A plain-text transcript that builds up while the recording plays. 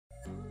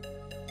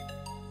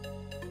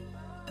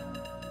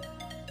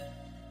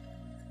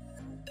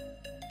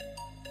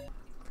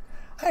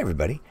Hi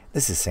everybody,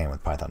 this is Sam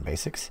with Python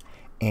Basics,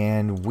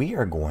 and we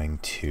are going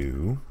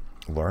to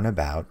learn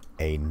about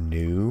a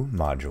new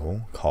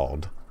module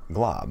called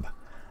glob.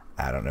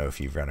 I don't know if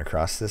you've run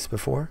across this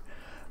before,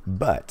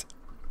 but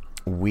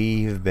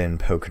we've been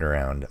poking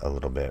around a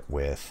little bit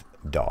with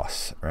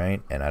DOS,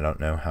 right? And I don't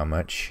know how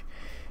much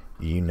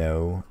you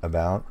know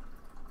about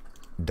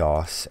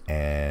DOS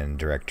and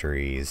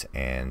directories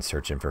and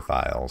searching for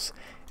files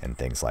and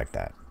things like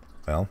that.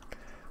 Well,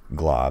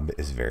 glob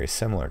is very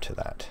similar to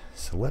that.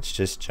 So let's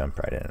just jump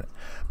right in it.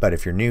 But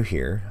if you're new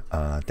here,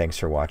 thanks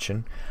for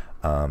watching.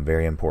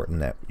 Very important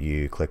that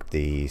you click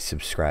the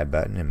subscribe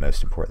button and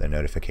most important the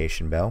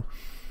notification bell,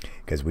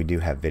 because we do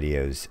have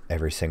videos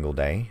every single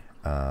day.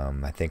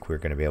 I think we're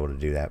going to be able to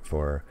do that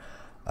for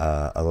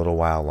a little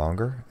while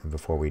longer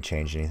before we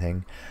change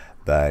anything,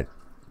 but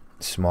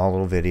small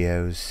little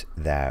videos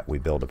that we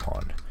build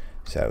upon.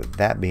 So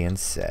that being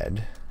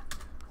said,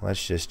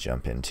 let's just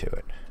jump into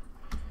it.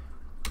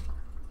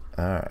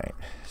 Alright,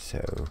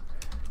 so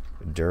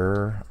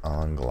dir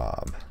on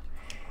glob.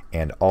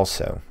 And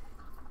also,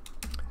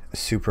 a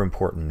super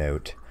important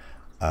note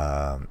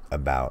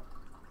about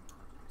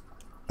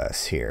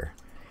us here.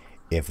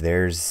 If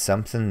there's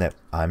something that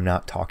I'm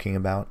not talking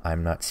about,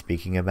 I'm not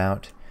speaking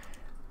about,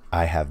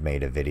 I have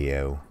made a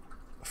video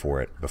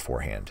for it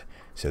beforehand.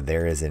 So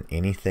there isn't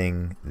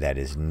anything that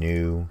is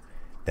new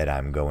that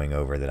I'm going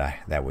over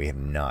that we have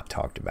not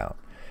talked about.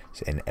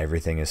 So, and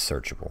everything is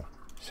searchable.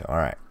 So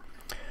alright.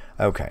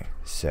 Okay,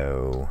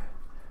 so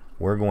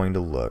we're going to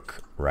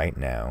look right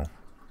now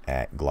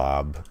at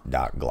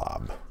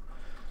glob.glob.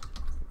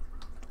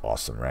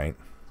 Awesome, right?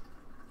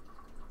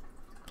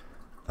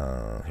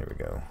 Here we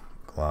go.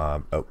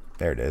 Glob. Oh,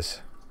 there it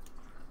is.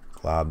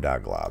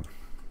 Glob.glob.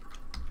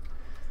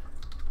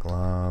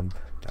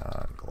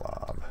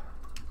 Glob.glob.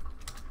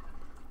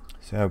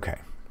 So, okay.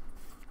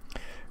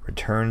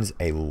 Returns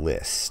a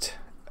list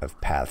of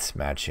paths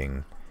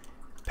matching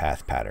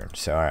path patterns.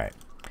 So, all right.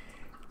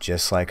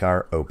 Just like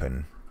our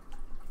open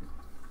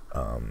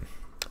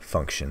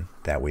function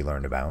that we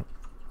learned about,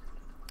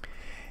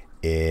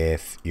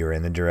 if you're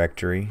in the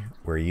directory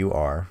where you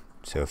are,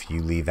 so if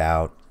you leave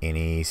out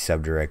any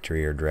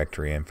subdirectory or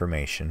directory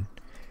information,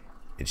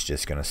 it's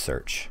just going to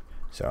search.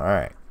 So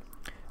alright,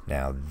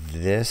 now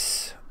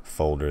this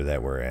folder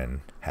that we're in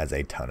has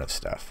a ton of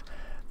stuff,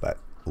 but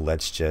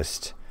let's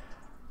just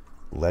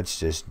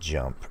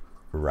jump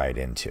right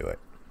into it.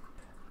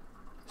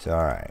 So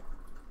alright,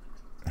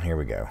 here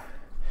we go.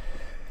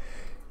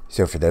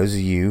 So for those of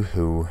you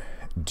who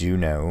do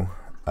know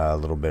a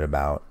little bit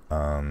about,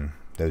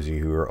 those of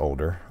you who are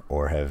older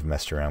or have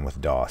messed around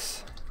with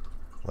DOS,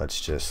 let's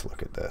just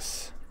look at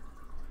this.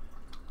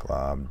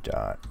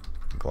 Glob.glob.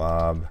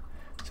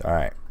 So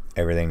alright,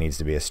 everything needs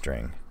to be a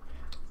string.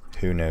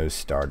 Who knows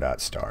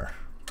star.star?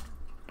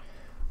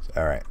 So,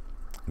 alright,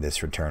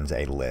 this returns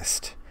a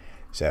list.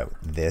 So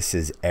this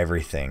is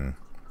everything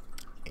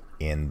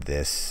in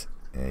this.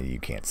 You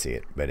can't see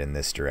it, but in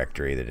this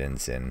directory that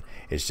ends in,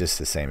 it's just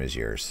the same as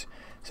yours.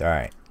 So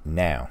alright,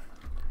 now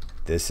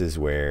this is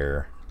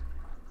where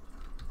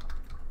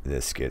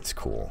this gets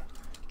cool.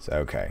 So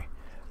okay,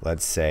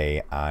 let's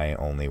say I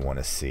only want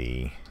to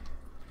see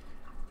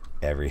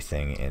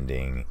everything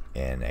ending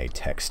in a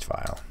text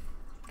file.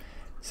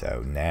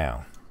 So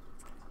now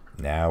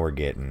we're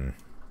getting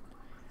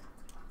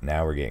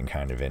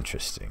kind of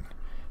interesting.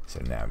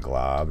 So now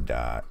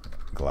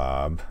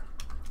glob.glob.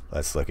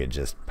 Let's look at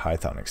just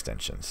Python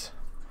extensions.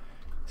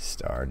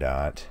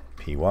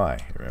 Star.py,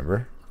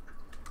 remember?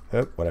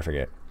 Oh, what'd I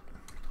forget?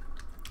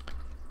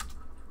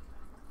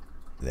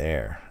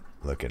 There,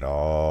 look at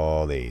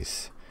all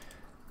these.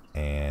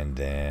 And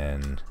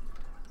then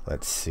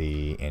let's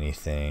see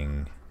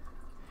anything.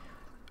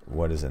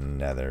 What is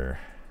another?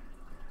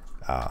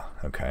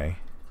 Okay.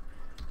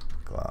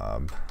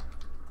 Glob.glob.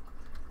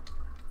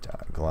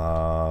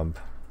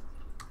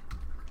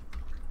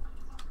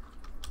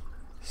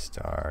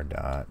 Star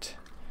dot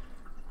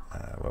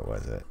what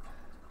was it?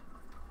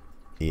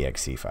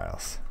 Exe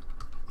files.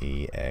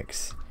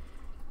 Exe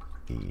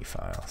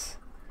files.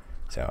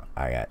 So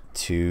I got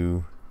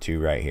two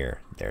right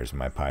here. There's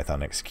my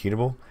Python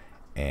executable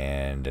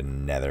and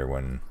another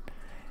one.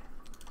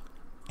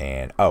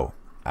 And oh,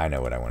 I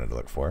know what I wanted to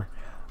look for.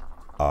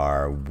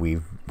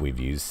 We've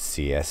used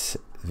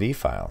CSV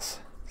files.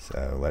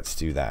 So let's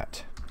do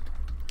that.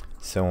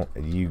 So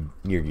you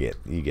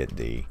get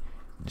the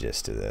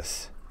gist of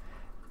this.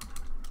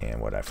 And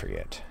what I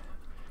forget,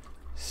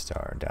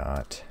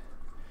 star.csv,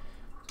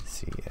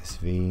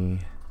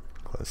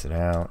 close it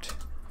out,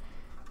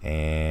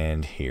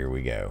 and here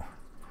we go.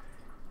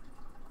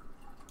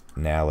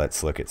 Now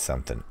let's look at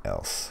something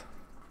else.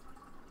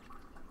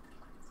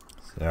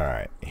 So, all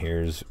right,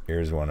 here's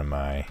one of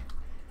my,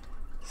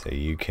 so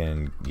you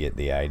can get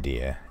the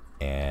idea,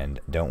 and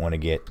don't want to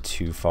get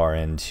too far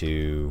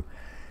into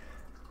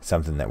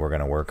something that we're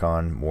going to work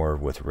on more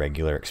with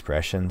regular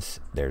expressions.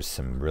 There's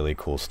some really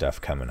cool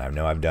stuff coming. I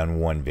know I've done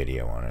one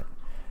video on it,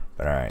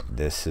 but alright,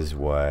 this is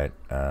what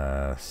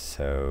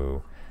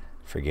so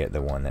forget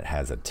the one that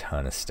has a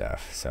ton of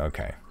stuff. So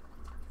okay,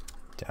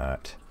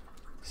 dot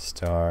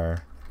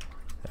star.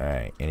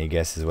 Alright, any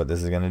guesses what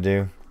this is going to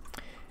do?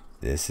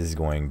 This is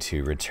going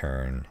to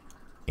return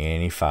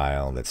any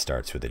file that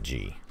starts with a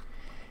G.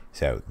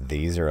 So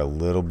these are a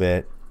little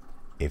bit,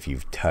 if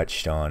you've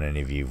touched on and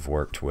if you've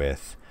worked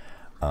with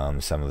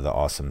some of the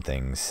awesome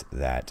things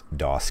that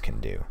DOS can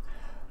do.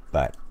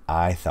 But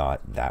I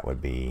thought that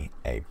would be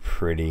a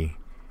pretty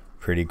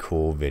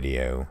cool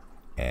video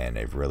and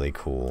a really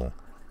cool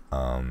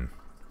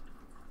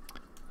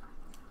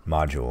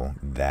module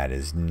that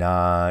is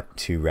not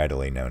too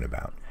readily known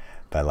about.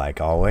 But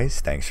like always,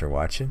 thanks for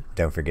watching.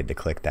 Don't forget to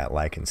click that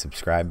like and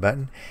subscribe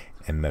button,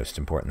 and most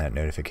important, that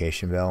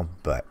notification bell.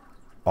 But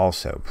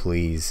also,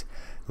 please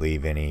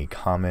leave any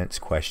comments,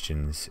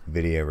 questions,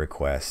 video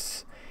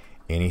requests,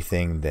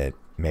 anything that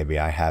maybe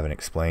I haven't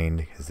explained,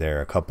 because there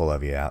are a couple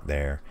of you out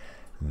there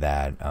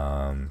that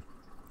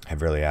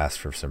have really asked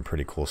for some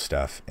pretty cool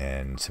stuff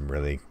and some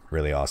really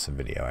awesome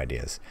video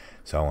ideas.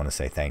 So I want to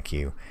say thank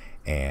you,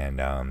 and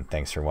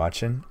thanks for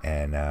watching,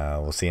 and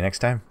we'll see you next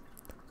time.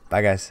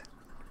 Bye guys.